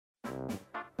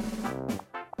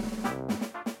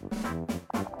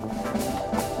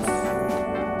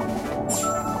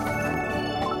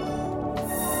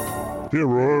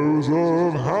Heroes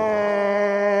of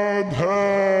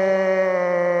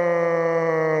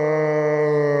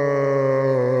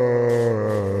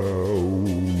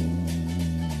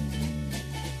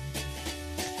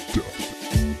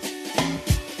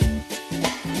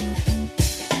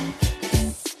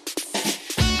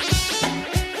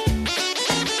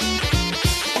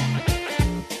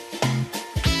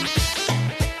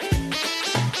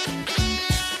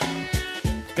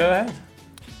Go ahead.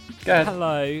 Go ahead.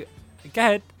 Hello. Go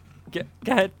ahead. Go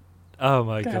ahead. Oh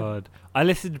my Go ahead. god. I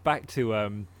listened back to I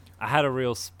had a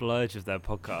real splurge of their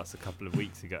podcast a couple of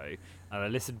weeks ago, and I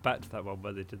listened back to that one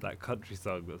where they did that country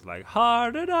song that was like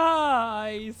Hard and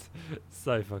Eyes.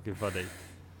 So fucking funny.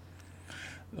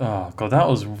 Oh god, that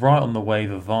was right on the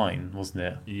wave of Vine, wasn't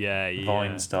it? Yeah.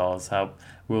 Vine stars, how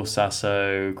Will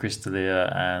Sasso, Chris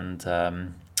D'Elia, and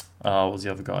what was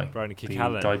the other guy? Brony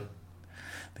Kickallan.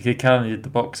 The kid Callan who did the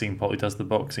boxing who does the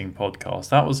boxing podcast.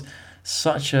 That was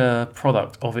such a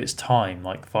product of its time,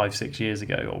 like 5-6 years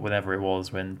ago or whenever it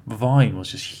was, when Vine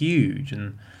was just huge.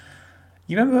 And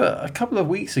you remember a couple of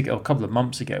weeks ago, a couple of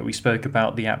months ago, we spoke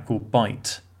about the app called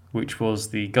Byte, which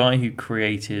was the guy who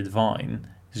created Vine,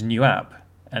 his new app,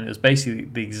 and it was basically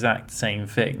the exact same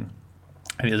thing,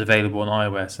 and it was available on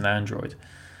iOS and Android.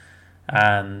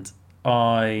 And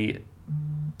I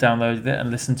downloaded it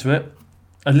and listened to it.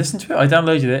 I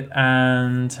downloaded it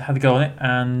and had a go on it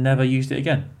and never used it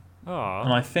again. Aww.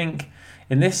 And I think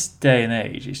in this day and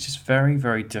age, it's just very,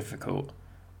 very difficult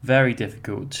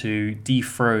to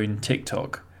dethrone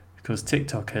TikTok, because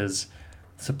TikTok has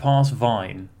surpassed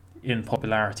Vine in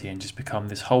popularity and just become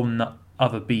this whole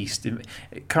other beast.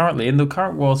 Currently, in the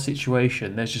current world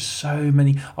situation, there's just so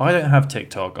many. I don't have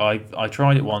TikTok. I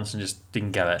tried it once and just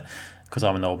didn't get it because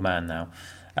I'm an old man now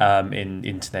in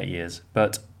internet years.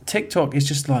 But TikTok is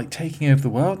just like taking over the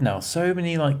world now. So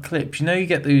many like clips. You know, you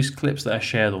get those clips that are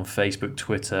shared on Facebook,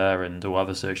 Twitter, and all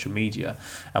other social media,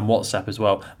 and WhatsApp as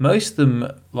well. Most of them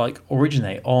like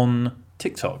originate on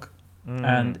TikTok.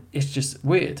 And it's just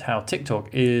weird how TikTok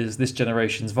is this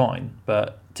generation's Vine,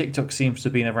 but TikTok seems to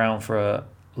have been around for a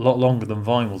lot longer than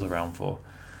Vine was around for.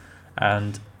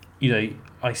 And you know,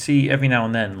 I see every now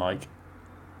and then like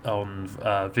on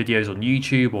videos on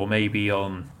YouTube or maybe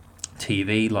on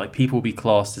TV, like people will be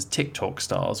classed as TikTok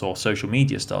stars or social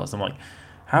media stars. I'm like,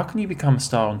 how can you become a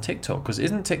star on TikTok? Because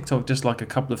isn't TikTok just like a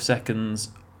couple of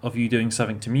seconds of you doing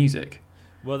something to music?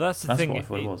 Well, that's the thing. What I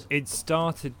thought it was.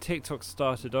 TikTok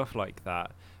started off like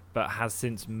that, but has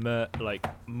since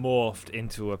morphed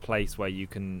into a place where you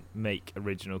can make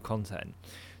original content.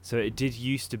 So it did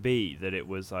used to be that it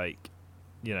was like,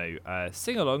 you know,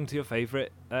 sing along to your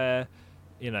favorite,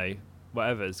 you know,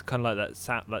 whatever. It's kind of like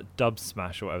that like Dub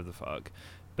Smash or whatever the fuck.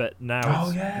 But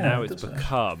now it's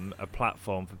become a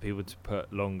platform for people to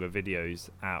put longer videos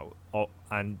out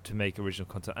and to make original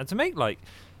content and to make like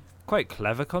quite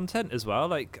clever content as well.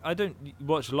 Like, I don't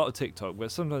watch a lot of TikTok,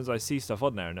 but sometimes I see stuff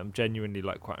on there and I'm genuinely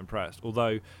like quite impressed.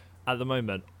 Although at the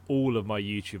moment all of my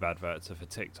YouTube adverts are for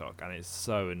TikTok and it's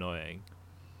so annoying.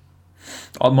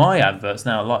 On my adverts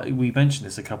now, like we mentioned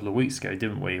this a couple of weeks ago,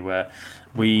 didn't we? Where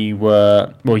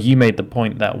you made the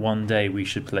point that one day we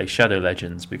should play Shadow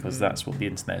Legends because that's what the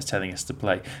internet is telling us to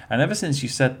play. And ever since you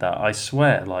said that, I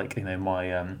swear, like, you know,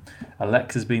 my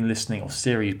Alexa's been listening or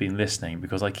Siri's been listening,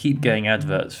 because I keep getting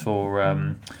adverts for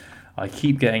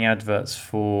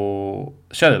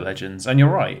Shadow Legends. And you're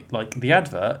right, like the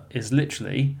advert is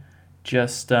literally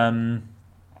just in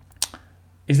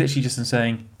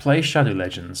saying play Shadow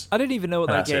Legends. I don't even know what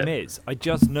that game is. I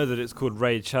just know that it's called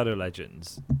Raid Shadow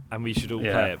Legends and we should all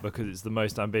play it because it's the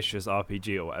most ambitious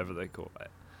RPG or whatever they call it.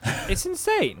 It's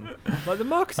insane. Like, the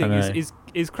marketing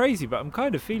is crazy, but I'm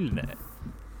kind of feeling it.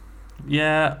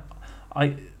 Yeah,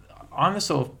 I'm the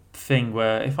sort of thing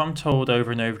where if I'm told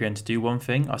over and over again to do one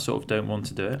thing, I sort of don't want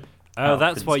to do it. Oh,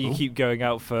 that's why you keep going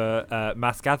out for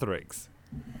mass gatherings.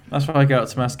 That's why I go out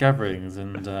to mass gatherings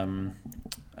and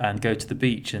go to the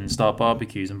beach and start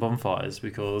barbecues and bonfires,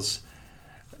 because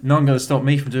no one's going to stop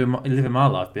me from living my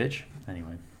life, bitch.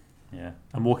 Anyway, yeah,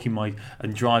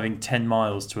 I'm driving 10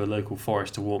 miles to a local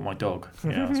forest to walk my dog.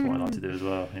 Yeah, that's what I like to do as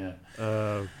well.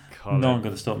 Yeah. No one's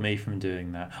going to stop me from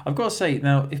doing that. I've got to say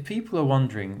now, if people are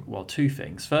wondering, well, two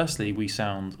things. Firstly, we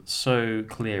sound so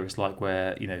clear. It's like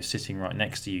we're, you know, sitting right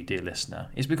next to you, dear listener.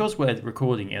 It's because we're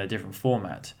recording in a different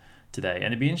format today, and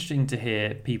it'd be interesting to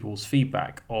hear people's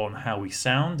feedback on how we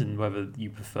sound and whether you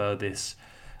prefer this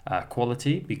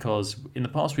quality, because in the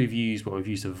past we've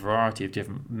used a variety of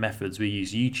different methods. We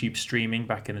used YouTube streaming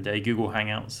back in the day, Google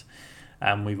Hangouts,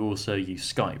 and we've also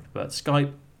used Skype. But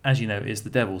Skype as you know, is the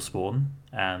Devil's Spawn,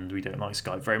 and we don't like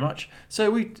Skype very much.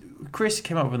 So Chris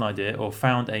came up with an idea, or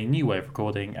found a new way of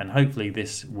recording, and hopefully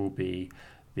this will be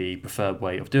the preferred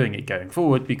way of doing it going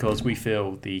forward, because we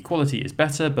feel the quality is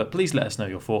better. But please let us know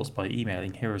your thoughts by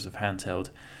emailing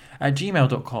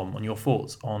heroesofhandheld@gmail.com on your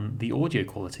thoughts on the audio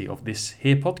quality of this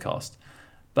here podcast.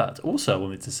 But also I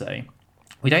wanted to say,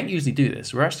 we don't usually do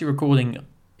this. We're actually recording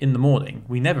in the morning.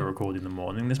 We never record in the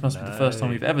morning. This must be the first time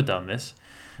we've ever done this.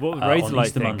 What would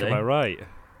Razorlight think? Monday. Am I right?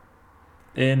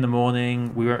 In the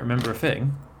morning, we won't remember a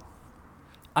thing.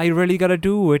 I really gotta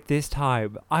do it this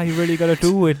time. I really gotta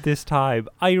do it this time.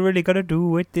 I really gotta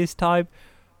do it this time.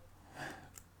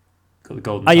 Got the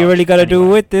golden Are you really gonna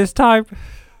do it this time?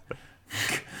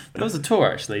 There was a tour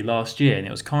actually last year, and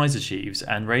it was Kaiser Chiefs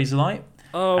and Razorlight.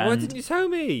 Oh, why didn't you tell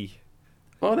me?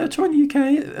 Well, they were touring the UK,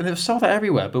 and it was sold out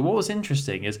everywhere. But what was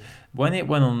interesting is when it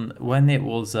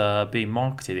was being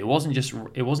marketed, it wasn't just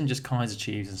Kaiser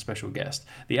Chiefs and special guest.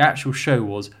 The actual show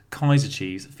was Kaiser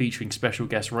Chiefs featuring special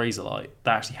guest Razorlight.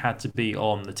 That actually had to be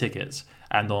on the tickets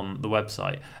and on the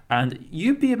website. And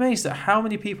you'd be amazed at how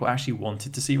many people actually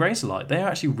wanted to see Razorlight. They are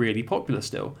actually really popular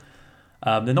still.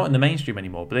 They're not in the mainstream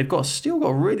anymore, but they've still got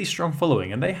a really strong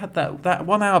following. And they had that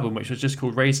one album which was just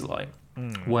called Razorlight,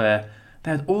 where they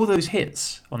had all those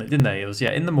hits on it, didn't they? It was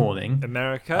In the Morning.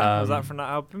 America? Was that from that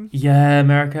album? Yeah,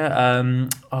 America.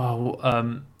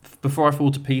 Before I Fall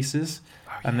to Pieces.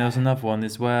 And there was another one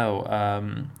as well.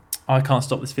 I Can't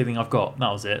Stop This Feeling I've Got.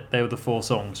 That was it. They were the 4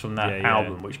 songs from that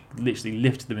album, which literally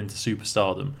lifted them into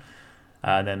superstardom.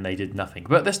 And then they did nothing.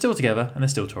 But they're still together, and they're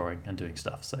still touring and doing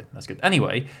stuff, so that's good.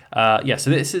 Anyway,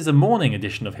 so this is a morning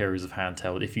edition of Heroes of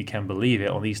Handheld, if you can believe it,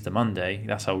 on Easter Monday.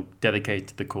 That's how dedicated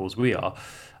to the cause we are.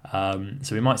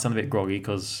 So we might sound a bit groggy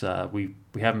because we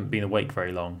haven't been awake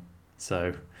very long.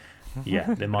 So,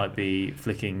 yeah, there might be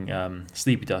flicking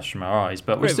sleepy dust from our eyes.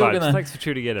 But we're still going to... Thanks for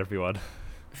tuning in, everyone.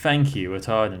 Thank you. We're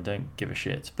tired and don't give a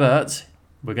shit. But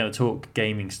we're going to talk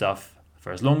gaming stuff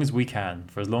for as long as we can,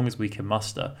 for as long as we can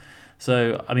muster.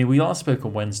 So, I mean, we last spoke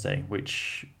on Wednesday,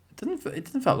 which it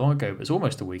didn't feel long ago, but it's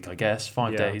almost a week, I guess.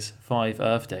 5 days, 5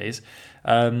 Earth days.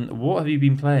 What have you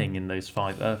been playing in those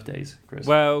 5 Earth days, Chris?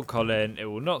 Well, Colin, it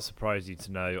will not surprise you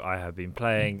to know I have been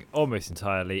playing almost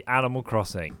entirely Animal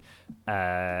Crossing,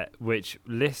 which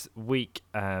this week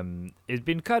has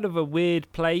been kind of a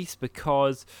weird place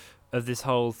because of this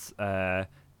whole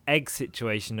egg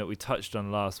situation that we touched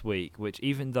on last week, which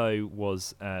even though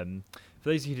was, for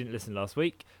those of you who didn't listen last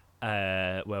week,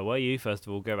 where were you? First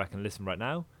of all, go back and listen right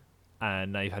now.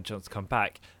 And now you've had a chance to come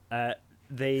back.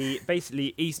 The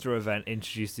basically Easter event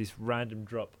introduced this random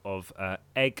drop of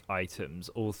egg items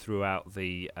all throughout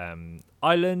the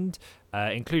island,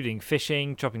 including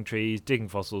fishing, chopping trees, digging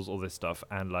fossils, all this stuff.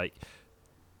 And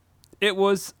it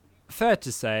was fair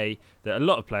to say that a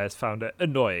lot of players found it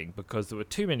annoying because there were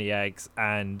too many eggs,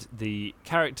 and the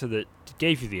character that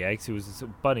gave you the eggs, who was a sort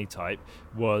of bunny type,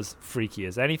 was freaky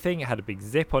as anything. It had a big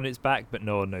zip on its back, but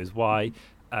no one knows why.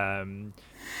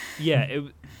 It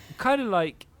was kind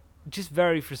of just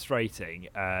very frustrating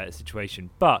situation.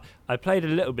 But I played a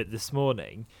little bit this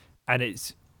morning, and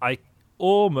I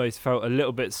almost felt a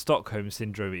little bit Stockholm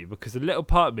syndrome because a little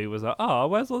part of me was like, oh,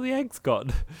 where's all the eggs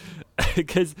gone?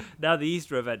 Because now the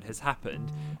Easter event has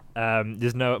happened,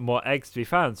 there's no more eggs to be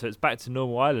found, so it's back to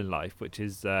normal island life, which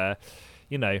is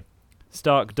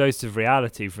stark dose of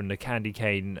reality from the candy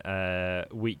cane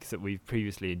weeks that we've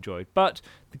previously enjoyed. But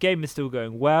the game is still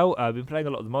going well. I've been playing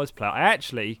a lot of the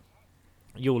multiplayer.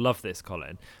 You'll love this,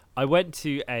 Colin. I went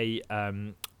to a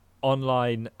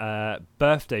online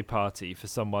birthday party for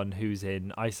someone who's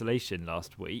in isolation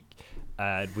last week.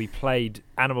 We played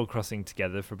Animal Crossing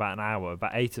together for about an hour,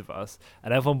 about 8 of us,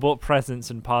 and everyone bought presents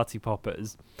and party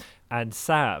poppers. And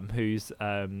Sam, who's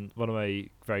one of my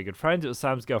very good friends, it was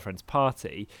Sam's girlfriend's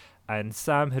party, and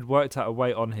Sam had worked out a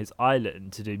way on his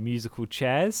island to do musical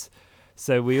chairs.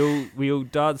 So we all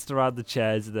danced around the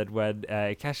chairs, and then when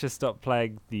Kasia stopped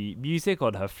playing the music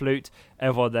on her flute,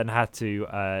 everyone then had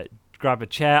to grab a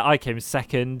chair. I came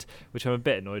second, which I'm a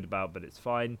bit annoyed about, but it's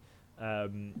fine.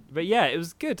 But yeah, it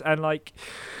was good, and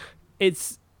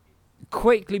it's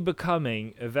quickly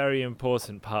becoming a very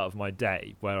important part of my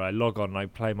day, where I log on and I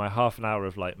play my half an hour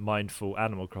of mindful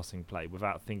Animal Crossing play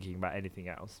without thinking about anything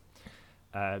else.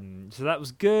 So that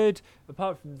was good.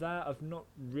 Apart from that, I've not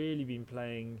really been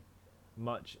playing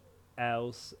much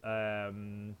else. I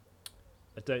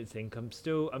don't think.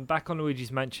 I'm back on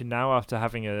Luigi's Mansion now after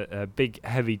having a big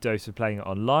heavy dose of playing it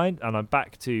online, and I'm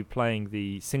back to playing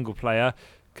the single player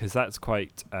because that's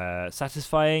quite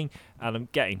satisfying, and I'm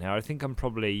getting there. I think I'm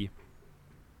probably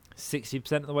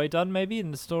 60% of the way done maybe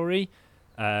in the story.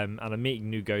 and I'm meeting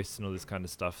new ghosts and all this kind of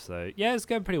stuff. So yeah, it's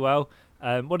going pretty well.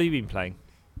 What have you been playing?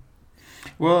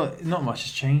 Well, not much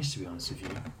has changed, to be honest with you,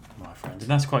 my friend. And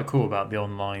that's quite cool about the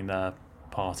online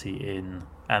party in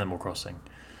Animal Crossing.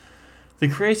 The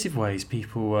creative ways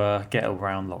people get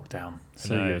around lockdown.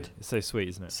 So good. It's so sweet,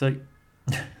 isn't it?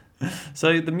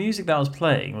 So the music that was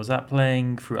playing, was that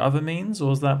playing through other means,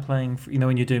 or was that playing,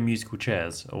 when you're doing musical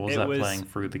chairs, or was that playing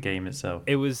through the game itself?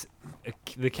 It was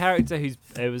the character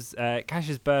it was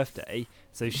Cash's birthday,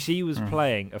 so she was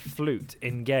playing a flute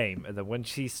in game, and then when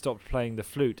she stopped playing the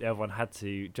flute, everyone had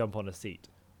to jump on a seat.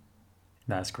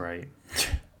 That's great.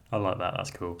 I like that. That's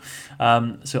cool.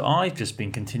 So I've just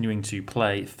been continuing to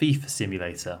play FIFA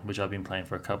Simulator, which I've been playing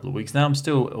for a couple of weeks now. I'm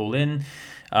still all in.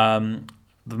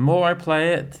 The more I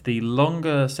play it, the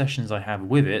longer sessions I have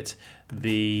with it,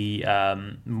 the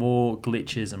more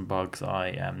glitches and bugs I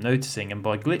am noticing. And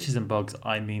by glitches and bugs,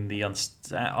 I mean the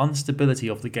instability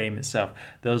of the game itself.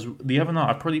 There was the other night,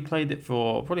 I probably played it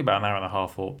for probably about an hour and a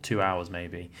half or 2 hours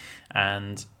maybe,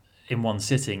 and in one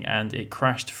sitting, and it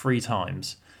crashed 3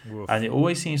 times. Oof. And it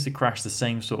always seems to crash the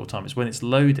same sort of time. It's when it's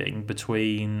loading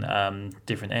between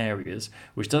different areas,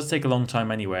 which does take a long time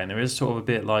anyway. And there is sort of a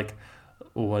bit like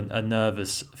a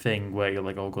nervous thing where you're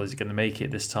like, oh God, is it going to make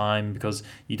it this time? Because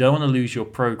you don't want to lose your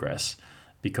progress.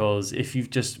 Because if you've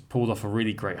just pulled off a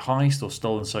really great heist or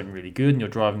stolen something really good and you're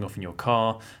driving off in your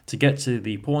car, to get to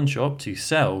the pawn shop to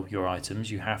sell your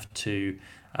items, you have to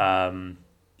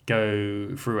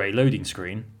go through a loading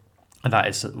screen. And that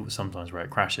is sometimes where it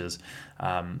crashes.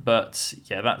 But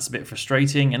yeah, that's a bit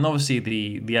frustrating. And obviously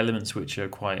the elements which are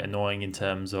quite annoying in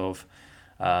terms of,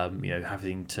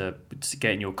 having to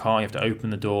get in your car, you have to open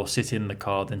the door, sit in the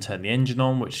car, then turn the engine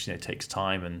on, which takes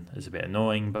time and is a bit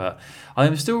annoying. But I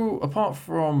am still, apart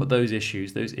from those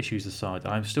issues aside,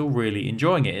 I'm still really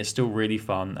enjoying it. It's still really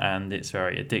fun and it's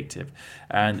very addictive.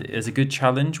 And it's a good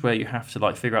challenge where you have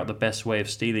to figure out the best way of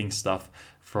stealing stuff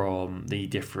from the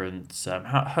different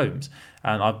homes.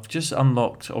 And I've just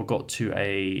unlocked or got to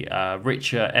a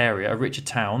richer area, a richer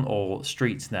town or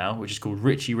street now, which is called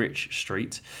Richie Rich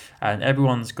Street. And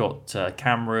everyone's got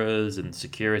cameras and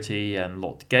security and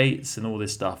locked gates and all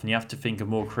this stuff. And you have to think of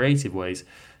more creative ways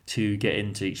to get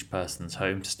into each person's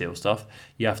home to steal stuff.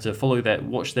 You have to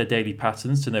watch their daily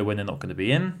patterns to know when they're not going to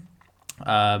be in.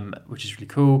 Which is really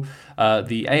cool.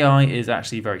 The AI is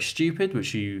actually very stupid,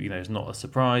 which is not a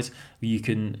surprise. You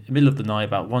can, in the middle of the night,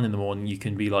 about 1 a.m, you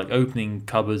can be opening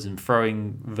cupboards and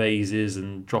throwing vases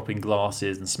and dropping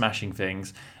glasses and smashing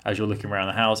things as you're looking around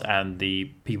the house, and the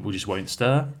people just won't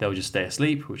stir. They'll just stay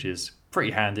asleep, which is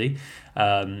pretty handy.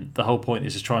 The whole point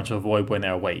is just trying to avoid when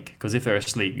they're awake, because if they're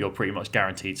asleep, you're pretty much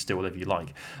guaranteed to steal whatever you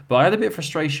like. But I had a bit of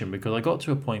frustration because I got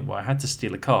to a point where I had to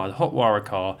steal a car, I'd hotwire a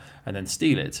car and then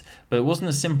steal it. But it wasn't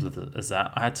as simple as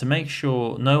that. I had to make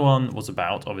sure no one was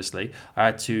about, obviously. I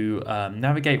had to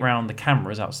navigate around the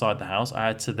cameras outside the house. I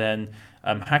had to then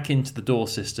hack into the door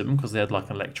system because they had an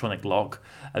electronic lock.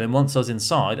 And then once I was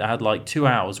inside, I had 2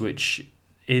 hours, which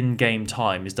in-game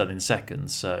time is done in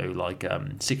seconds. So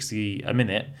 60 a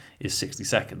minute is 60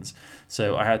 seconds.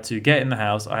 So I had to get in the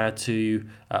house, I had to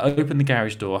open the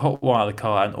garage door, hotwire the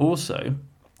car, and also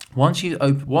once you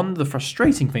open, one of the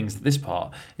frustrating things at this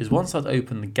part is once I'd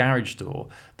opened the garage door,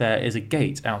 there is a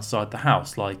gate outside the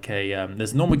house,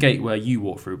 there's a normal gate where you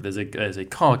walk through, but there's a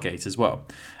car gate as well.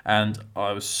 And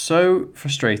I was so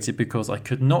frustrated because I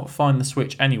could not find the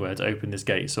switch anywhere to open this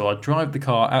gate. So I'd drive the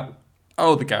car out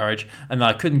of the garage, and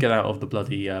I couldn't get out of the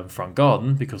bloody front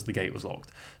garden because the gate was locked.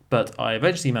 But I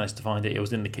eventually managed to find it. It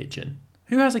was in the kitchen.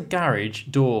 Who has a garage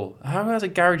door? How has a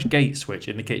garage gate switch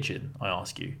in the kitchen, I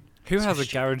ask you? Who has a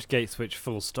garage gate switch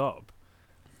full stop?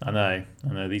 I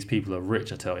know, these people are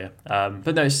rich, I tell you.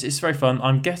 But no, it's very fun. I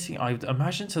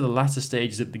imagine to the latter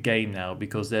stages of the game now,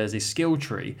 because there's a skill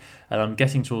tree, and I'm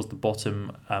getting towards the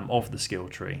bottom of the skill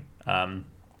tree.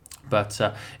 But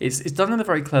it's done in a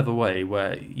very clever way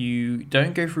where you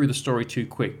don't go through the story too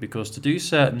quick, because to do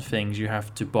certain things you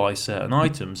have to buy certain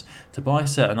items. To buy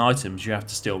certain items you have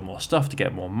to steal more stuff to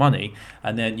get more money,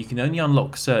 and then you can only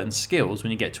unlock certain skills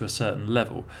when you get to a certain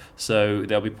level. So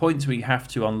there'll be points where you have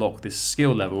to unlock this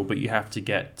skill level, but you have to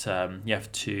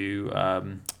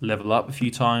level up a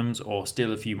few times or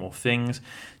steal a few more things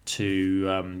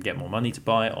to get more money to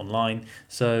buy it online.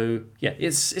 So yeah,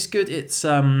 it's good. It's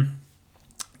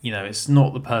it's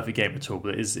not the perfect game at all,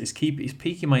 but it's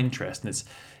piquing my interest, and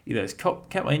it's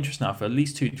kept my interest now for at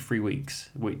least 2 to 3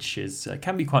 weeks, which is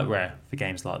can be quite rare for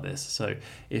games like this. So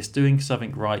it's doing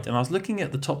something right. And I was looking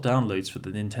at the top downloads for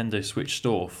the Nintendo Switch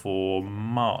store for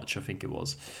March, I think it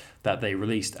was, that they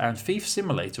released, and FIFA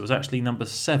Simulator was actually number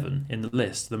 7 in the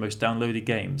list, the most downloaded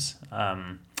games.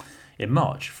 in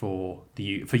March for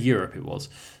Europe. It was,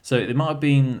 so it might have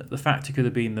been, the factor could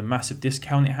have been the massive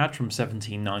discount it had from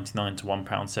 £17.99 to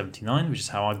 £1.79, which is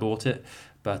how I bought it.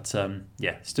 But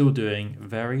yeah, still doing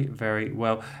very, very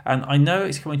well. And I know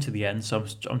it's coming to the end, so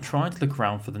I'm trying to look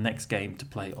around for the next game to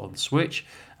play on Switch.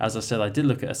 As I said, I did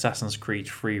look at Assassin's Creed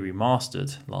 3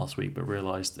 Remastered last week, but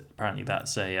realised that apparently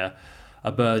that's a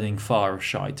burning fire of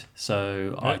shite,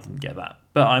 so I didn't get that.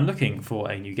 But I'm looking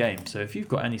for a new game, so if you've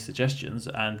got any suggestions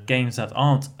and games that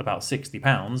aren't about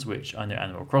 £60, which I know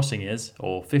Animal Crossing is,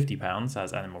 or £50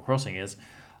 as Animal Crossing is,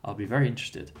 I'll be very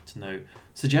interested to know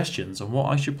suggestions on what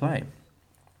I should play.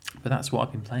 But that's what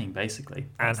I've been playing, basically.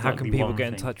 And how can people get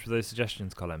in touch with those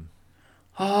suggestions, Colin?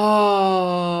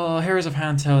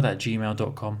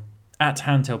 heroesofhandheld@gmail.com, at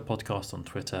Handheld Podcast on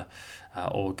Twitter,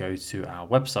 or go to our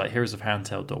website,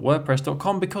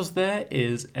 heroesofhandheld.wordpress.com, because there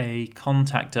is a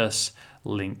contact us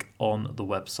link on the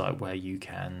website where you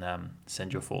can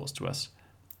send your thoughts to us.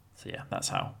 So yeah, that's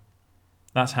how,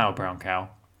 Brown Cow.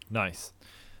 Nice.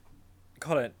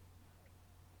 Colin,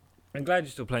 I'm glad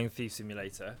you're still playing Thief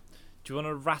Simulator. Do you want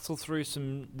to rattle through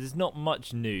some... There's not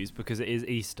much news because it is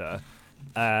Easter,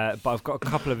 but I've got a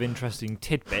couple of interesting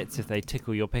tidbits if they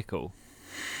tickle your pickle.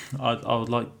 I would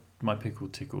like my pickle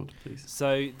tickled, please.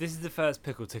 So this is the first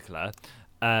pickle tickler,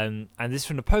 and this is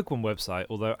from the Pokemon website,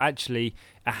 although actually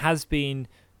it has been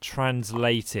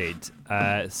translated,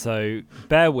 so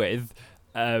bear with.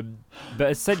 But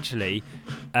essentially,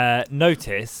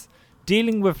 notice...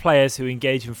 Dealing with players who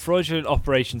engage in fraudulent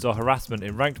operations or harassment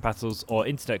in ranked battles or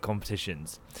internet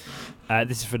competitions.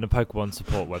 This is from the Pokemon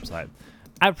support website.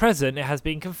 At present, it has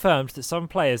been confirmed that some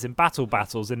players in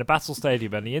battles in the battle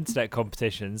stadium and the internet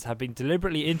competitions have been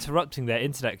deliberately interrupting their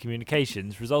internet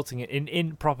communications, resulting in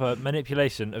improper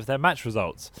manipulation of their match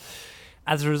results.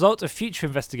 As a result of future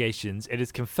investigations, it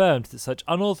is confirmed that such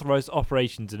unauthorized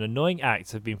operations and annoying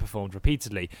acts have been performed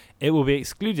repeatedly. It will be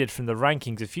excluded from the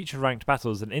rankings of future ranked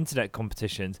battles and internet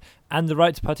competitions and the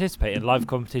right to participate in live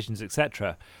competitions,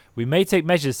 etc. We may take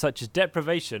measures such as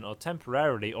deprivation or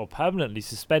temporarily or permanently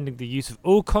suspending the use of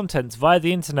all contents via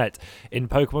the internet in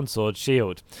Pokemon Sword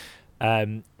Shield.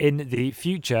 In the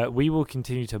future, we will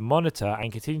continue to monitor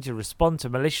and continue to respond to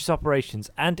malicious operations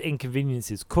and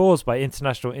inconveniences caused by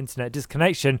international internet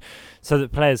disconnection so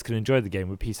that players can enjoy the game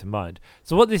with peace of mind.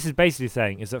 So what this is basically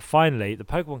saying is that finally the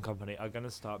Pokemon Company are going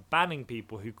to start banning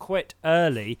people who quit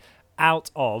early out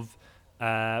of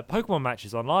Pokemon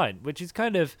matches online, which is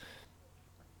kind of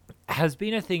has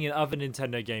been a thing in other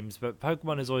Nintendo games, but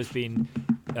Pokemon has always been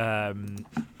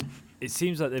it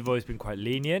seems like they've always been quite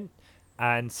lenient.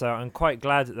 And so I'm quite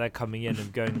glad that they're coming in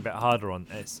and going a bit harder on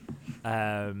this.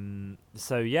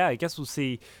 So, yeah, I guess we'll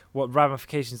see what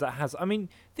ramifications that has. I mean,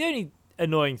 the only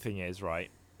annoying thing is, right,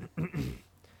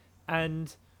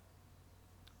 and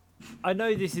I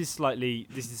know this is slightly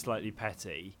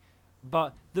petty,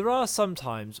 but there are some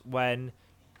times when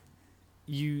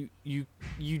you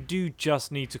do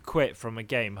just need to quit from a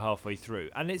game halfway through.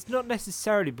 And it's not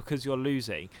necessarily because you're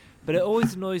losing, but it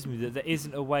always annoys me that there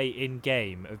isn't a way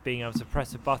in-game of being able to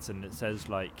press a button that says,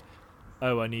 like,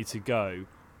 oh, I need to go,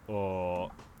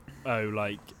 or, oh,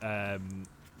 like,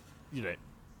 you know,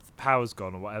 power's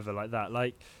gone, or whatever like that.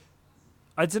 Like,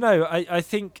 I don't know, I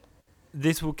think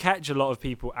this will catch a lot of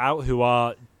people out who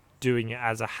are doing it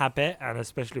as a habit, and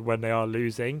especially when they are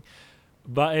losing.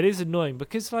 But it is annoying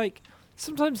because, like,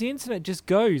 sometimes the internet just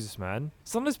goes, man.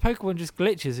 Sometimes Pokemon just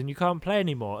glitches and you can't play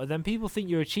anymore, and then people think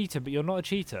you're a cheater, but you're not a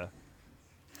cheater.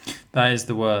 That is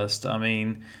the worst. I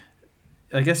mean,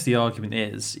 I guess the argument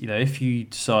is, you know, if you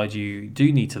decide you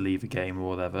do need to leave a game or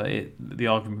whatever, the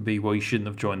argument would be, well, you shouldn't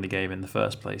have joined the game in the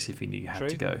first place if you knew you had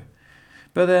to go.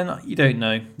 But then you don't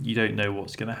know. You don't know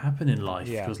what's going to happen in life,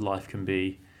 because life can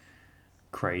be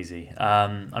crazy.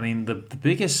 I mean, the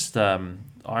biggest...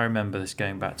 I remember this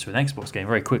going back to an Xbox game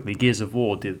very quickly. Gears of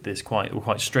War did this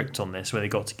quite strict on this when they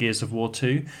got to Gears of War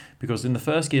 2, because in the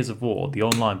first Gears of War, the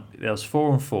online, there was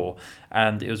 4-on-4,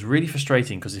 and it was really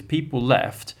frustrating because if people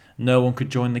left, no one could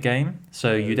join the game.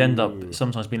 So you'd end up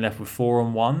sometimes being left with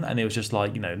 4-on-1, and it was just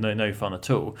like, you know, no fun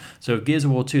at all. So Gears of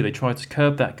War 2, they tried to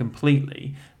curb that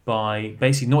completely by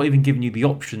basically not even giving you the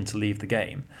option to leave the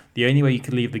game. The only way you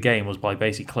could leave the game was by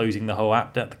basically closing the whole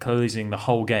app, closing the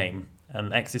whole game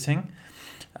and exiting.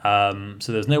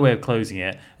 So there's no way of closing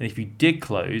it, and if you did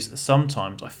close,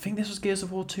 sometimes, I think this was Gears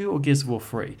of War 2 or Gears of War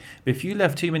 3, but if you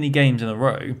left too many games in a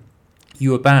row,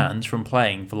 you were banned from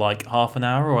playing for like half an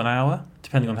hour or an hour,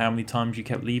 depending on how many times you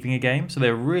kept leaving a game. So they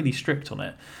were really strict on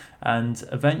it, and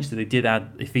eventually they did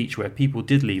add a feature where people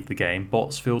did leave the game,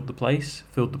 bots filled the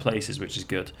places, which is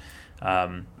good.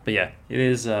 But yeah, it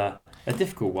is a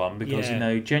difficult one because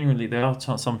Yeah. genuinely there are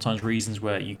sometimes reasons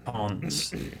where you can't.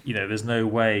 There's no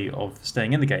way of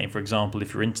staying in the game. For example,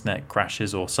 if your internet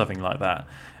crashes or something like that,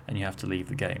 and you have to leave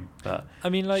the game. But I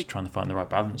mean, just trying to find the right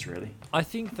balance, really. I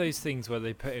think those things where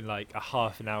they put in like a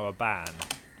half an hour ban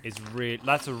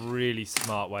that's a really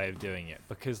smart way of doing it,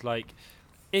 because like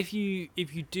if you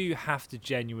do have to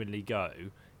genuinely go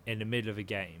in the middle of a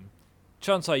game,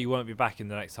 chances are you won't be back in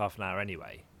the next half an hour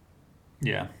anyway.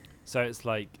 Yeah. So it's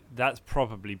like that's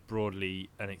probably broadly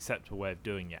an acceptable way of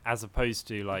doing it, as opposed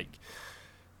to like,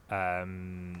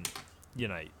 if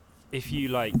you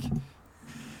like,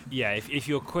 if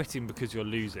you're quitting because you're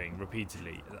losing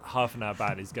repeatedly, half an hour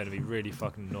ban is going to be really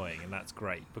fucking annoying, and that's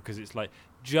great because it's like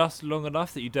just long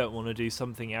enough that you don't want to do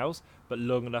something else, but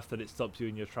long enough that it stops you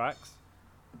in your tracks.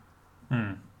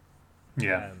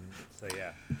 Yeah. So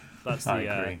yeah, that's I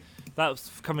agree. That's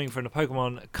coming from the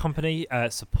Pokemon Company.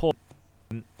 Support.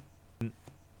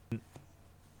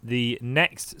 The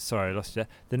next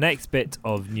bit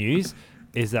of news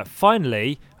is that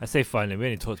finally, I say finally, we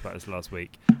only talked about this last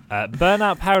week,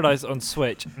 Burnout Paradise on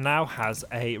Switch now has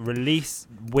a release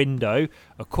window,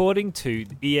 according to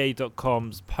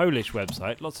EA.com's Polish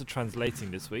website. Lots of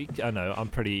translating this week. I know, I'm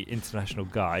a pretty international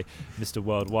guy, Mr.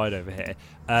 Worldwide over here,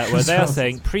 where they are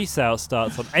saying pre-sale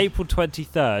starts on April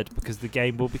 23rd because the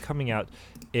game will be coming out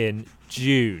in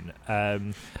June.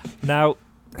 Now,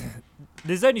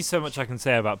 there's only so much I can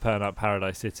say about Burnout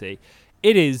Paradise City.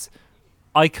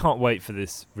 I can't wait for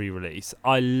this re-release.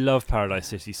 I love Paradise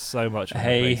City so much.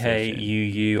 Hey,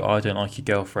 you, I don't like your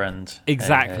girlfriend.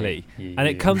 Exactly. Hey, and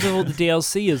it comes with all the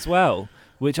DLC as well,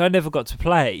 which I never got to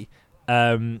play.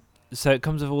 So it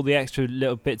comes with all the extra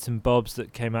little bits and bobs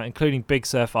that came out, including Big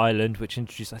Surf Island, which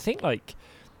introduced, I think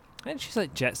she's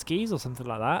like jet skis or something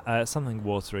like that. Something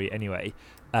watery anyway.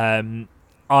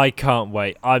 I can't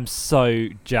wait. I'm so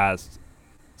jazzed.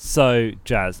 You're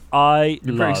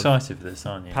very excited for this,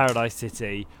 aren't you? Paradise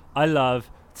City. I love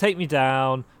Take Me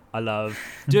Down. I love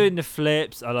doing the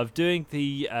flips. I love doing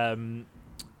the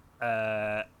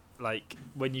like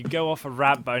when you go off a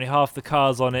ramp but only half the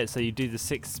car's on it, so you do the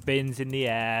 6 spins in the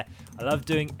air. I love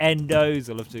doing endos.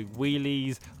 I love doing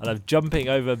wheelies. I love jumping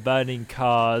over burning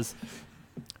cars.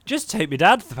 Just take me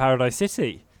down to the Paradise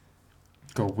City.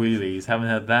 God, wheelies. Haven't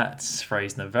heard that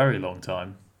phrase in a very long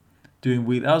time. Doing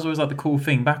wheelies. That was always like the cool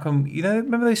thing. Back when,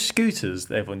 remember those scooters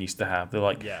that everyone used to have? They're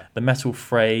like the metal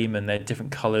frame and they're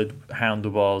different coloured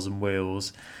handlebars and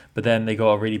wheels. But then they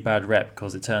got a really bad rep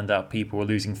because it turned out people were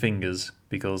losing fingers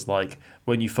because, like,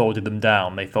 when you folded them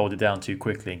down, they folded down too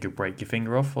quickly and could break your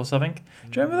finger off or something.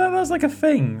 Do you remember that? That was like a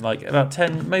thing, like about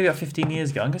 15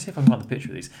 years ago. I'm going to see if I can find the picture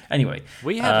of these. Anyway.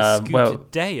 We had a scooter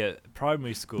day at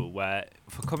primary school where,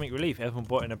 for comic relief, everyone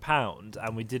brought in £1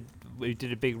 and we did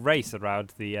a big race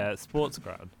around the sports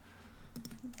ground.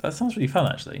 That sounds really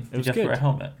fun, actually. Did you have to wear a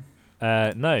helmet?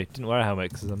 No, didn't wear a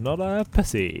helmet because I'm not a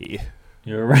pussy.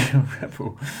 You're a real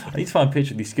rebel. I need to find a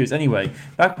picture of these scooters. Anyway,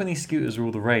 back when these scooters were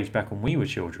all the rage, back when we were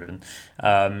children,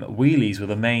 wheelies were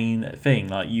the main thing.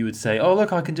 Like, you would say, oh,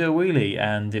 look, I can do a wheelie.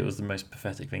 And it was the most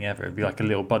pathetic thing ever. It'd be like a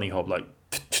little bunny hop, like...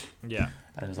 Yeah.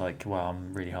 And it was like, wow,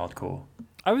 I'm really hardcore.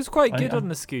 I was quite good on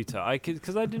the scooter.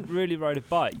 Because I didn't really ride a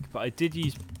bike, but I did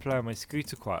play on my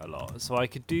scooter quite a lot. So I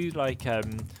could do, like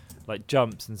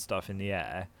jumps and stuff in the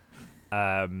air.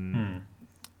 And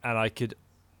I could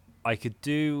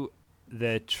do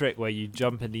the trick where you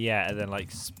jump in the air and then like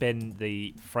spin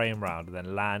the frame round and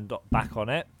then land back on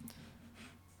it.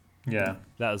 Yeah,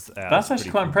 that's actually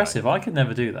quite impressive. I could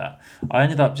never do that. I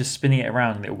ended up just spinning it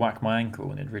around and it whacked my ankle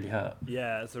and it really hurt.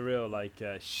 Yeah, it's a real like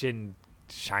shin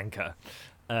shanker.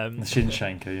 The shin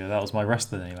shanker. Yeah, that was my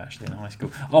wrestler name actually in high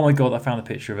school. Oh my god, I found a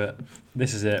picture of it.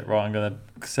 This is it. Right, I'm gonna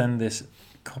send this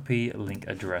copy link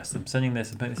address. I'm sending this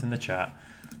and putting this in the chat.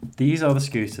 These are the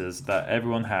scooters that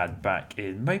everyone had back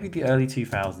in maybe the early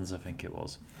 2000s, I think it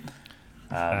was.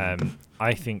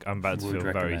 I think I'm about to feel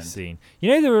very seen.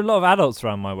 There are a lot of adults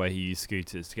around my way who use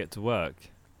scooters to get to work.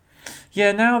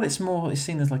 Yeah, now it's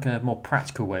seen as like a more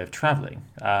practical way of travelling.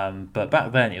 But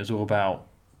back then it was all about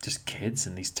just kids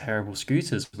and these terrible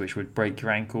scooters which would break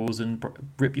your ankles and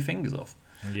rip your fingers off.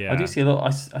 Yeah, I do see a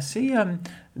lot. I see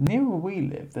near where we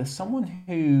live, there's someone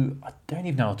who, I don't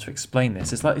even know how to explain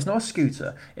this. It's not a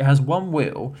scooter. It has one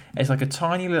wheel. It's like a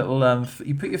tiny little.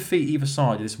 You put your feet either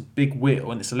side of this big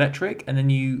wheel, and it's electric, and then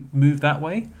you move that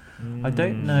way. I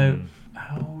don't know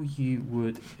how you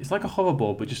would. It's like a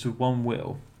hoverboard, but just with one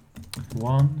wheel.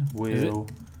 One wheel.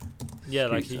 Yeah,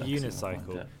 like a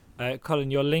unicycle.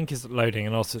 Colin, your link is loading,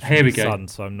 and also here we go. Sun,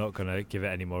 so I'm not going to give it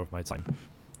any more of my time.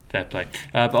 Fair play.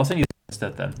 But I'll send you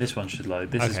instead then. This one should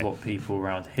load. This is what people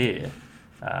around here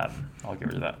I'll get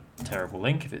rid of that terrible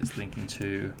link if it's linking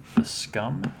to the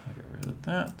scum. I'll get rid of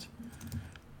that.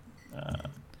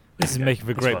 This is making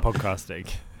for great podcasting.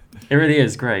 It really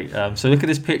is great. So look at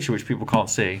this picture, which people can't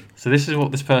see. So this is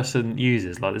what this person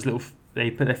uses. Like this little,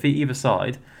 they put their feet either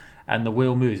side, and the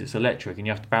wheel moves. It's electric, and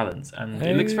you have to balance, and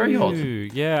it looks very odd.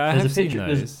 Yeah, I have seen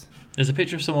those. There's a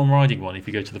picture of someone riding one if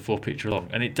you go to the fourth picture along,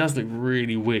 and it does look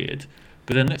really weird.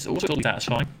 But then it's also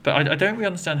satisfying. But I don't really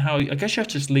understand how. I guess you have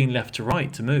to just lean left to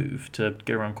right to move, to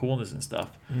go around corners and stuff.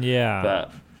 Yeah.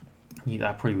 But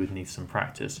that probably would need some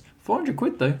practice. 400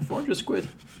 quid though. 400 quid.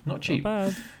 Not cheap. Not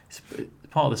bad. It's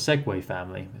part of the Segway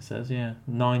family, it says. Yeah.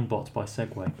 9 bots by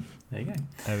Segway. There you go.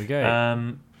 There we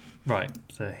go. Right.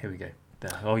 So here we go.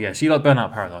 There. Oh yeah. So you like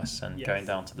Burnout Paradise and going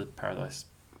down to the Paradise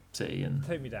City and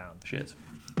take me down. Shit.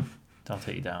 I'll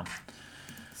take you down.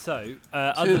 So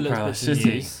other little bits of City.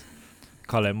 news.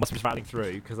 Colin, what's just rattling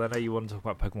through, because I know you want to talk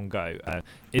about Pokemon Go. I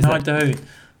don't.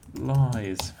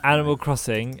 Lies. Animal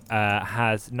Crossing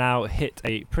has now hit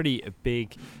a pretty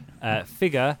big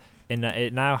figure in that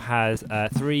it now has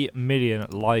 3 million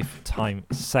lifetime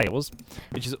sales,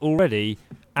 which is already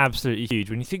absolutely huge.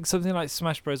 When you think something like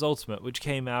Smash Bros. Ultimate, which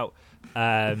came out...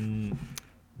 when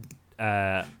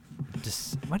did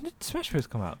Smash Bros.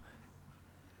 Come out?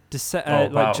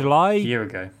 Like July? A year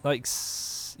ago.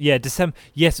 December.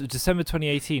 Yes, it was December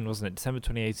 2018, wasn't it? December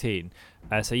 2018.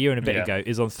 So a year and a bit ago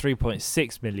is on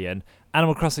 3.6 million.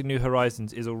 Animal Crossing New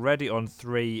Horizons is already on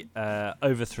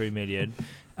over 3 million.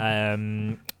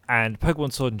 And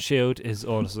Pokemon Sword and Shield is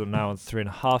also now on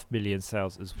 3.5 million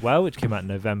sales as well, which came out in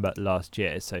November last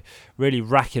year. So really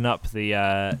racking up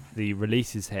the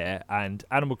releases here. And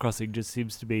Animal Crossing just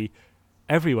seems to be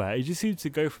everywhere. It just seems to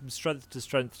go from strength to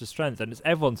strength to strength, and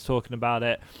everyone's talking about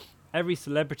it. Every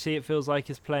celebrity, it feels like,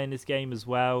 is playing this game as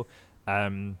well.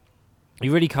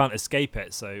 You really can't escape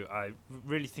it. So I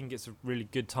really think it's a really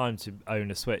good time to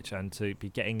own a Switch and to be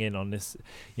getting in on this,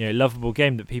 lovable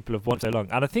game that people have wanted so long.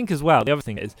 And I think as well, the other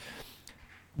thing is,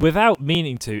 without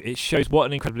meaning to, it shows what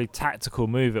an incredibly tactical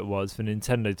move it was for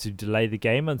Nintendo to delay the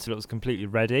game until it was completely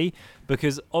ready,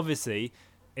 because obviously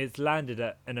it's landed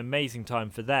at an amazing time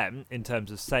for them in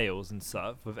terms of sales and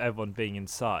stuff, with everyone being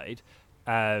inside.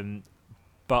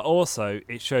 But also,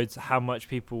 it shows how much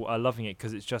people are loving it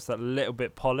because it's just that little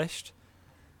bit polished.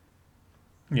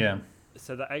 Yeah.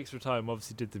 So that extra time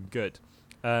obviously did them good.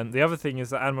 The other thing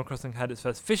is that Animal Crossing had its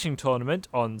first fishing tournament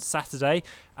on Saturday,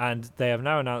 and they have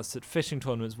now announced that fishing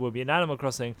tournaments will be in Animal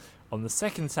Crossing on the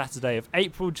second Saturday of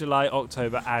April, July,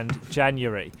 October, and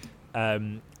January.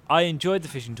 I enjoyed the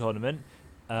fishing tournament.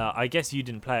 I guess you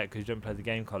didn't play it because you don't play the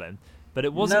game, Colin. But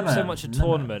it wasn't so much a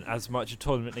tournament as much a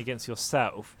tournament against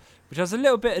yourself, which I was a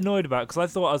little bit annoyed about because I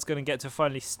thought I was going to get to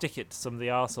finally stick it to some of the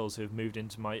arseholes who have moved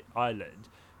into my island.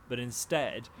 But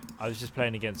instead, I was just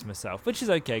playing against myself, which is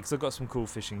okay because I've got some cool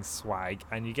fishing swag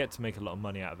and you get to make a lot of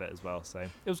money out of it as well. So it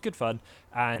was good fun.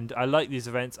 And I like these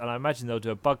events, and I imagine they'll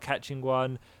do a bug catching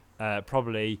one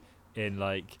probably in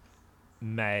like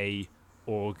May,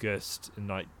 August, and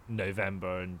like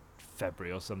November and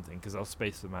February or something, because I'll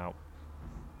space them out.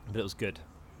 But it was good.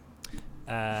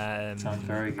 Sounds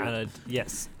very good. And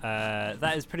yes,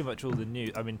 that is pretty much all the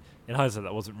news. I mean, in hindsight,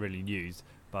 that wasn't really news,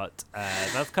 but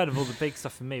that's kind of all the big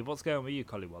stuff for me. What's going on with you,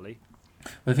 Collie Wally?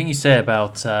 Well, the thing you say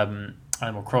about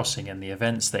Animal Crossing and the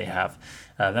events they have,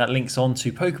 that links on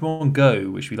to Pokemon Go,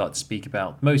 which we like to speak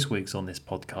about most weeks on this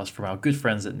podcast from our good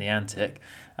friends at Niantic.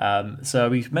 So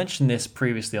we've mentioned this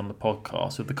previously on the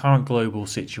podcast with the current global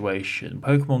situation.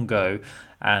 Pokemon Go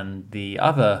and the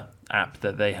other app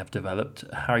that they have developed,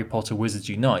 Harry Potter Wizards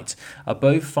Unite, are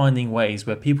both finding ways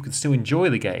where people can still enjoy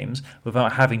the games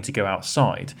without having to go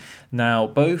outside. Now,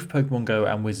 both Pokemon Go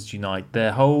and Wizards Unite,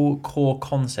 their whole core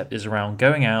concept is around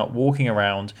going out, walking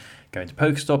around, going to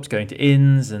Pokestops, going to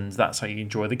inns, and that's how you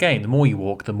enjoy the game. The more you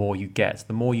walk, the more you get.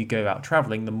 The more you go out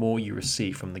travelling, the more you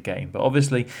receive from the game. But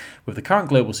obviously, with the current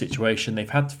global situation, they've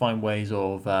had to find ways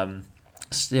of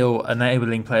still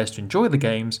enabling players to enjoy the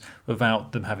games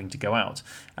without them having to go out.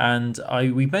 And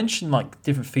we mentioned like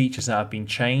different features that have been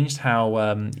changed,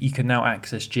 how you can now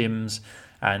access gyms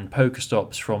and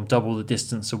Pokestops from double the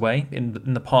distance away. In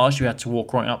the past, you had to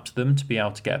walk right up to them to be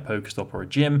able to get a Pokestop or a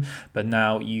gym, but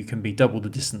now you can be double the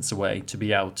distance away to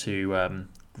be able to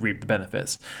reap the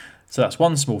benefits. So that's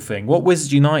one small thing. What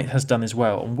Wizards Unite has done as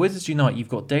well, on Wizards Unite, you've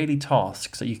got daily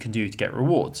tasks that you can do to get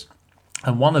rewards.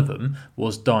 and one of them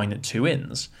was dine at two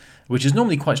inns, which is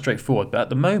normally quite straightforward. But at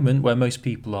the moment, where most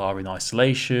people are in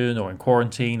isolation or in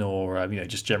quarantine or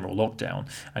just general lockdown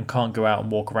and can't go out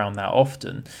and walk around that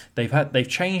often, they've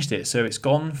changed it. So it's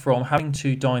gone from having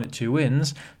to dine at two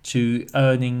inns to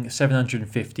earning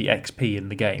 750 XP in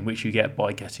the game, which you get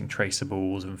by getting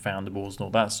traceables and foundables and all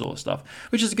that sort of stuff,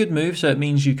 which is a good move. So it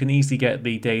means you can easily get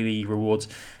the daily rewards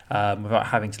without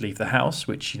having to leave the house,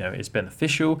 which is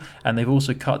beneficial. And they've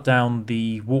also cut down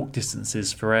the walk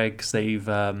distances for eggs. They've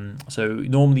so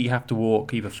normally you have to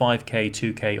walk either 5k,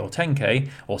 2k, or 10k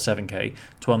or 7k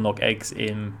to unlock eggs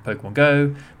in Pokemon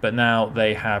Go, but now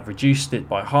they have reduced it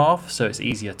by half, so it's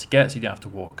easier to get, so you don't have to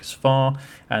walk as far.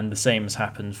 And the same has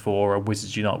happened for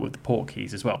Wizards Unite with the port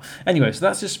keys as well. Anyway, so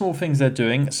that's just small things they're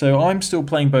doing. So I'm still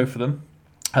playing both of them.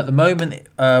 At the moment,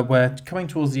 we're coming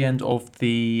towards the end of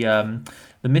the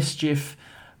Mischief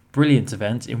Brilliant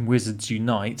event in Wizards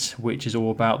Unite, which is all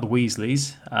about the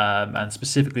Weasleys, and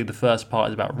specifically the first part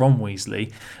is about Ron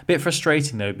Weasley. A bit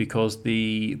frustrating though, because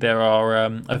there are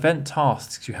event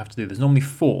tasks you have to do. There's normally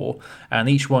 4, and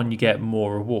each one you get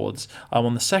more rewards.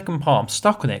 On the second part, I'm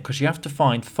stuck on it because you have to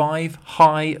find 5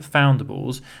 high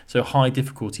foundables, so high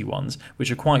difficulty ones, which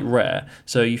are quite rare.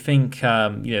 So you think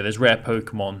there's rare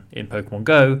Pokemon in Pokemon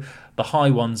Go. The high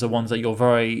ones are ones that you're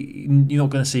not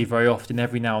going to see very often.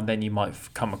 Every now and then you might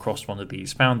come across one of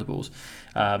these foundables.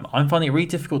 I'm finding it really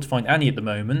difficult to find any at the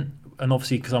moment, and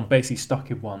obviously because I'm basically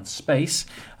stuck in one space,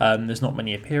 there's not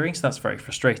many appearing, so that's very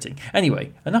frustrating.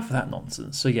 Anyway, enough of that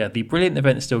nonsense. So yeah, the Brilliant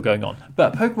event is still going on.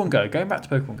 But Pokemon Go, going back to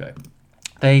Pokemon Go,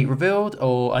 they revealed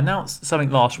or announced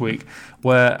something last week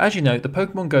where, as you know, the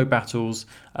Pokemon Go battles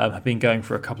have been going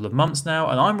for a couple of months now,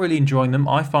 and I'm really enjoying them.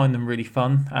 I find them really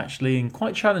fun, actually, and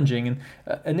quite challenging. And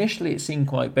initially it seemed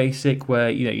quite basic, where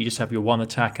you just have your one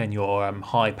attack and your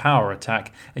high power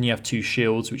attack, and you have 2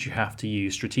 shields, which you have to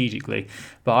use strategically.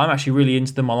 But I'm actually really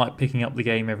into them. I like picking up the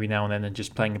game every now and then and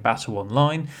just playing a battle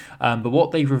online. But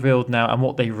what they've revealed now and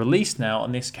what they've released now,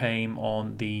 and this came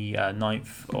on the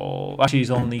 9th, or actually it's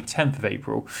on the 10th of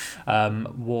April,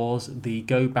 was the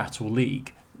Go Battle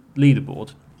League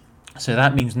leaderboard. So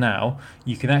that means now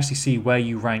you can actually see where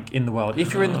you rank in the world.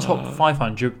 If you're in the top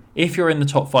 500,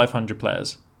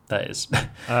 players, that is,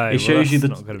 it shows you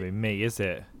that's not going to be me, is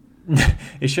it?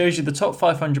 It shows you the top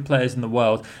 500 players in the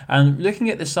world. And looking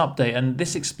at this update, and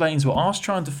this explains what I was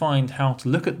trying to find how to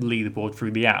look at the leaderboard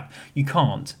through the app. You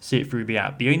can't see it through the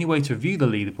app. The only way to view the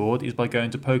leaderboard is by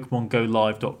going to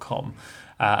PokemonGoLive.com,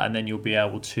 and then you'll be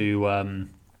able to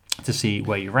see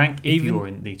where you rank if you're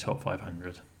in the top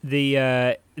 500.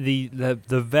 The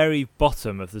very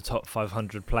bottom of the top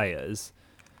 500 players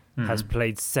has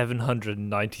played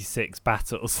 796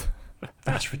 battles.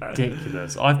 That's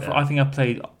ridiculous. I think I've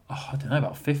played, I don't know,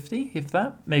 about 50, if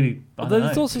that. Maybe. Although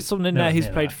there's also someone in there who's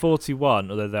played 41,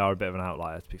 although they are a bit of an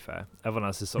outlier, to be fair. Everyone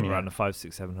else is sort of around the 500,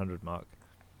 600, 700 mark.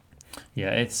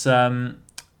 Yeah,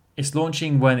 it's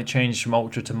launching when it changes from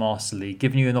Ultra to Master League,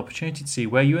 giving you an opportunity to see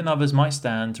where you and others might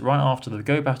stand right after the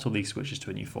Go Battle League switches to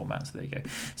a new format. So there you go.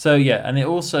 So yeah, and it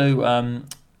also,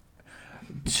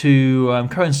 to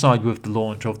coincide with the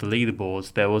launch of the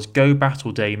leaderboards, there was Go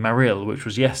Battle Day Marill, which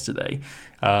was yesterday,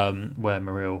 where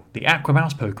Marill, the Aqua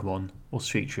Mouse Pokemon, was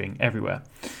featuring everywhere.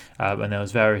 And there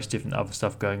was various different other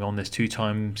stuff going on. There's 2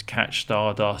 times Catch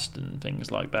Stardust and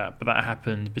things like that. But that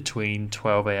happened between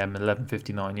 12 a.m. and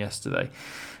 11:59 yesterday.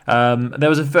 There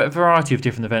was a variety of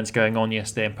different events going on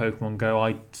yesterday in Pokemon Go.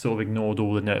 I sort of ignored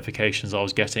all the notifications I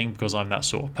was getting because I'm that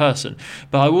sort of person.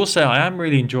 But I will say I am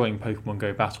really enjoying Pokemon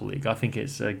Go Battle League. I think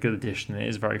it's a good addition. It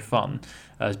is very fun.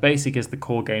 As basic as the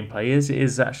core gameplay is,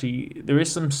 there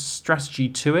is some strategy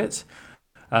to it.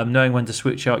 Knowing when to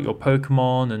switch out your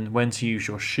Pokemon and when to use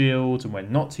your shields and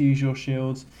when not to use your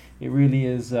shields, it really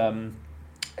is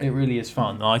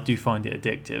fun. I do find it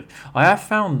addictive. I have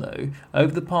found though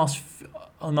over the past,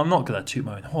 and I'm not going to toot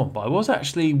my own horn, but I was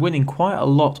actually winning quite a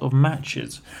lot of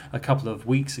matches a couple of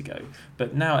weeks ago.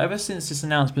 But now, ever since this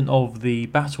announcement of the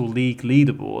Battle League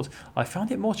leaderboard, I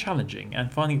found it more challenging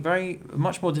and finding it very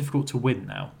much more difficult to win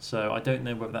now. So I don't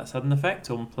know whether that's had an effect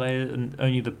on players and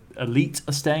only the elite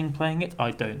are staying playing it.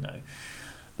 I don't know.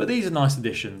 But these are nice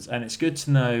additions, and it's good to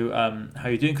know how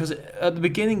you're doing, because at the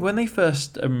beginning, when they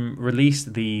first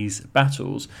released these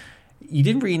battles, you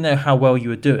didn't really know how well you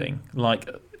were doing. Like,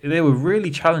 they were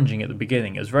really challenging at the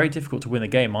beginning. It was very difficult to win a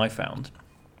game, I found,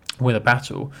 win a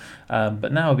battle.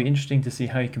 But now it'll be interesting to see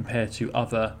how you compare to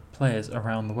other players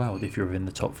around the world if you're in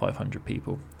the top 500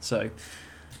 people. So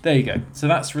there you go. So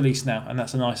that's released now, and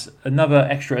that's another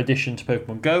extra addition to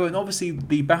Pokemon Go. And obviously,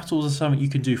 the battles are something you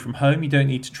can do from home. You don't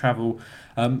need to travel.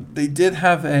 They did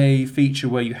have a feature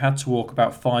where you had to walk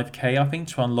about 5k, I think,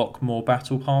 to unlock more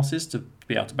battle passes to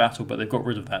be able to battle, but they've got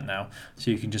rid of that now,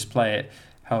 so you can just play it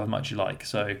however much you like.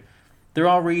 So there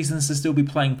are reasons to still be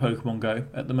playing Pokemon Go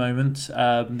at the moment.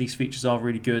 These features are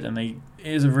really good, and it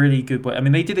is a really good way. I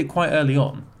mean, they did it quite early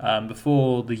on,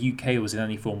 before the UK was in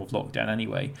any form of lockdown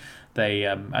anyway. They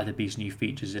added these new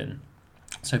features in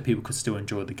so people could still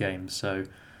enjoy the game. So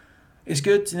it's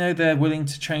good, they're willing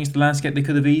to change the landscape. They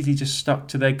could have easily just stuck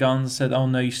to their guns and said, oh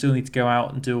no, you still need to go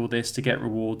out and do all this to get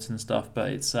rewards and stuff.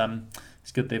 But it's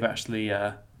good they've actually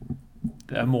a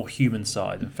more human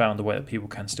side and found a way that people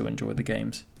can still enjoy the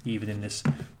games, even in this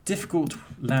difficult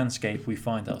landscape we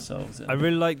find ourselves in. I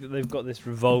really like that they've got this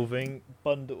revolving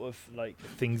bundle of like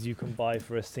things you can buy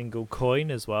for a single coin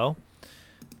as well.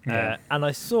 Yeah. And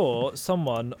I saw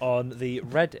someone on the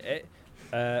Reddit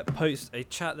post a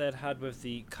chat they'd had with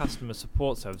the customer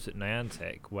support service at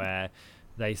Niantic, where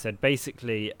they said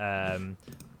basically, I'm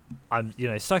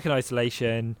stuck in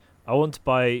isolation. I want to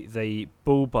buy the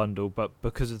Bull bundle, but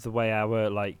because of the way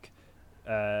our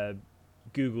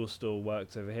Google store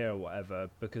works over here or whatever,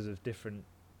 because of different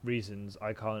reasons,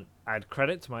 I can't add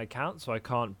credit to my account, so I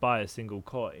can't buy a single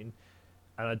coin,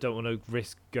 and I don't want to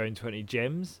risk going to any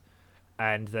gyms.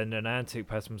 And then an Niantic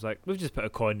person was like, we've just put a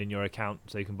coin in your account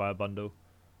so you can buy a bundle.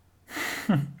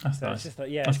 That's so nice. It's just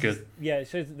like, that's good. It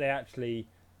shows that they actually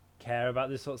care about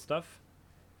this sort of stuff.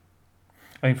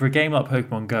 I mean, for a game like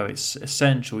Pokemon Go, it's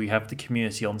essential you have the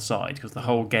community on side, because the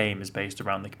whole game is based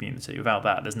around the community. Without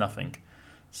that, there's nothing.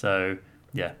 So,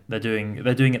 yeah, they're doing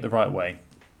it the right way.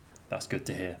 That's good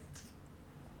to hear.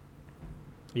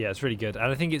 Yeah, it's really good.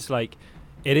 And I think it's like,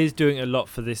 it is doing a lot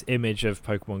for this image of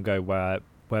Pokemon Go where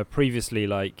previously,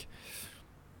 like,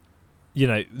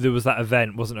 there was that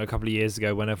event, wasn't it, a couple of years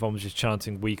ago when everyone was just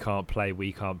chanting, we can't play,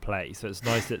 we can't play. So it's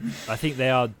nice that I think they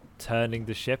are turning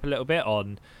the ship a little bit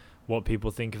on what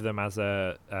people think of them as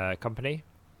a company.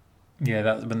 Yeah,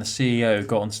 that when the CEO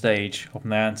got on stage of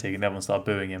Niantic and everyone started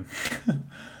booing him.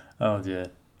 Oh dear.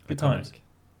 Good times.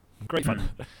 Great fun.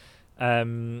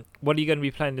 What are you going to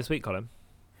be playing this week, Colin?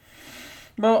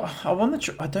 Well,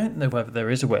 I don't know whether there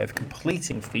is a way of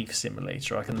completing FIFA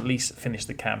Simulator. I can at least finish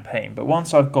the campaign. But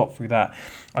once I've got through that,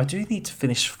 I do need to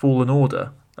finish Fallen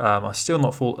Order. I've still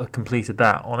not completed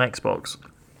that on Xbox.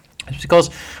 It's because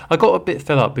I got a bit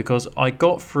fed up because I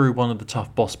got through one of the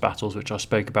tough boss battles, which I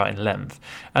spoke about in length.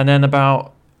 And then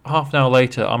about half an hour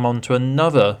later, I'm on to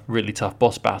another really tough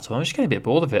boss battle. I'm just getting a bit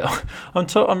bored of it.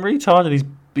 I'm really tired of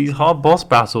these hard boss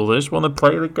battles. I just want to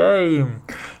play the game.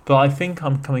 But I think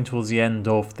I'm coming towards the end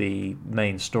of the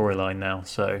main storyline now.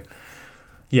 So,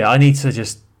 yeah, I need to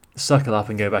just suckle up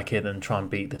and go back in and try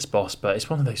and beat this boss. But it's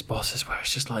one of those bosses where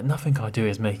it's just like nothing I do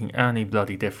is making any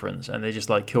bloody difference. And they just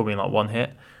like kill me in like one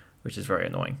hit, which is very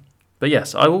annoying. But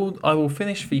yes, I will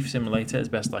finish FIFA Simulator as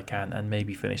best I can and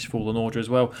maybe finish Fallen Order as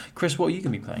well. Chris, what are you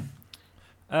going to be playing?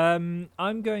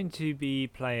 I'm going to be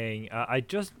playing... I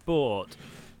just bought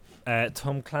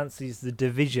Tom Clancy's The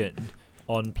Division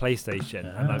on PlayStation,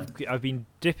 and I've been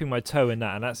dipping my toe in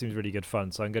that, and that seems really good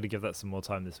fun, so I'm going to give that some more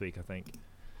time this week, I think.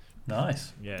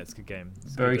 Nice. Yeah, it's a good game.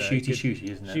 It's very good, shooty,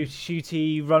 isn't it?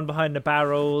 Shooty, run behind the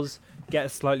barrels, get a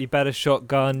slightly better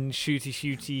shotgun,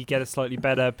 shooty, get a slightly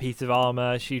better piece of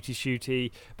armor,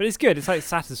 shooty. But it's good. It's like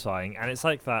satisfying, and it's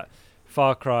like that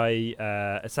Far Cry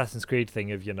Assassin's Creed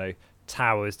thing of,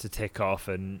 towers to tick off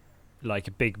and like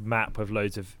a big map with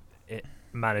loads of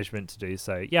management to do.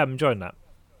 So yeah, I'm enjoying that.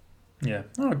 Yeah.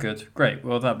 Oh, good. Great.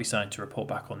 Well, that'll be something to report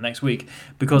back on next week,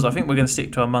 because I think we're going to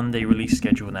stick to our Monday release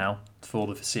schedule now for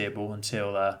the foreseeable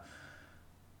until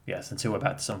we're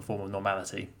back to some form of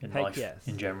normality in life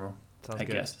in general. Sounds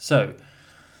good. Yes. So,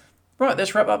 right,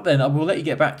 let's wrap up then. I will let you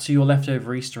get back to your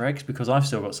leftover Easter eggs because I've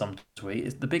still got some to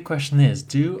eat. The big question is, what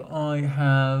do I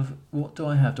have? Do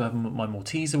I have my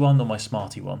Malteser one or my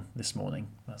Smartie one this morning?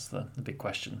 That's the big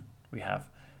question we have.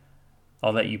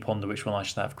 I'll let you ponder which one I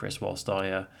should have, Chris, whilst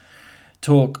I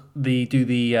do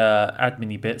the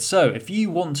admin-y bit. So if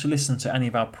you want to listen to any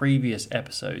of our previous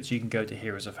episodes, you can go to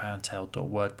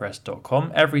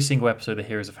heroesofhandheld.wordpress.com. Every single episode of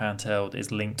Heroes of Handheld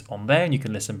is linked on there, and you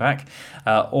can listen back.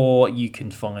 Or you can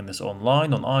find this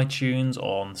online on iTunes,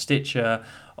 on Stitcher,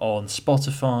 on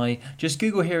Spotify. Just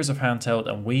Google Heroes of Handheld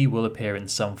and we will appear in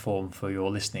some form for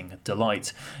your listening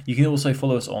delight. You can also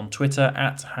follow us on Twitter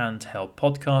at Handheld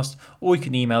Podcast, or you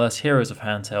can email us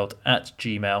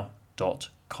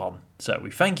heroesofhandheld@gmail.com. So we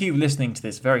thank you for listening to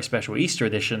this very special Easter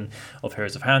edition of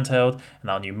Heroes of Handheld and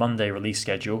our new Monday release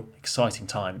schedule. Exciting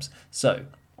times. So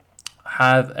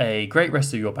have a great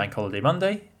rest of your bank holiday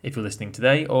Monday if you're listening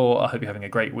today, or I hope you're having a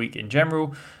great week in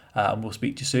general. And we'll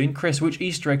speak to you soon. Chris, which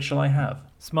Easter egg shall I have?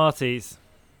 Smarties.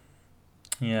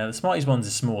 Yeah, the Smarties ones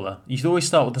are smaller. You should always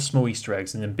start with the small Easter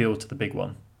eggs and then build to the big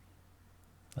one.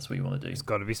 That's what you want to do. It's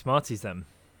got to be Smarties then.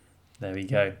 There we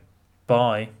go.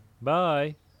 Bye.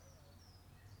 Bye.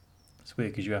 It's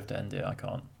weird because you have to end it. I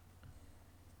can't.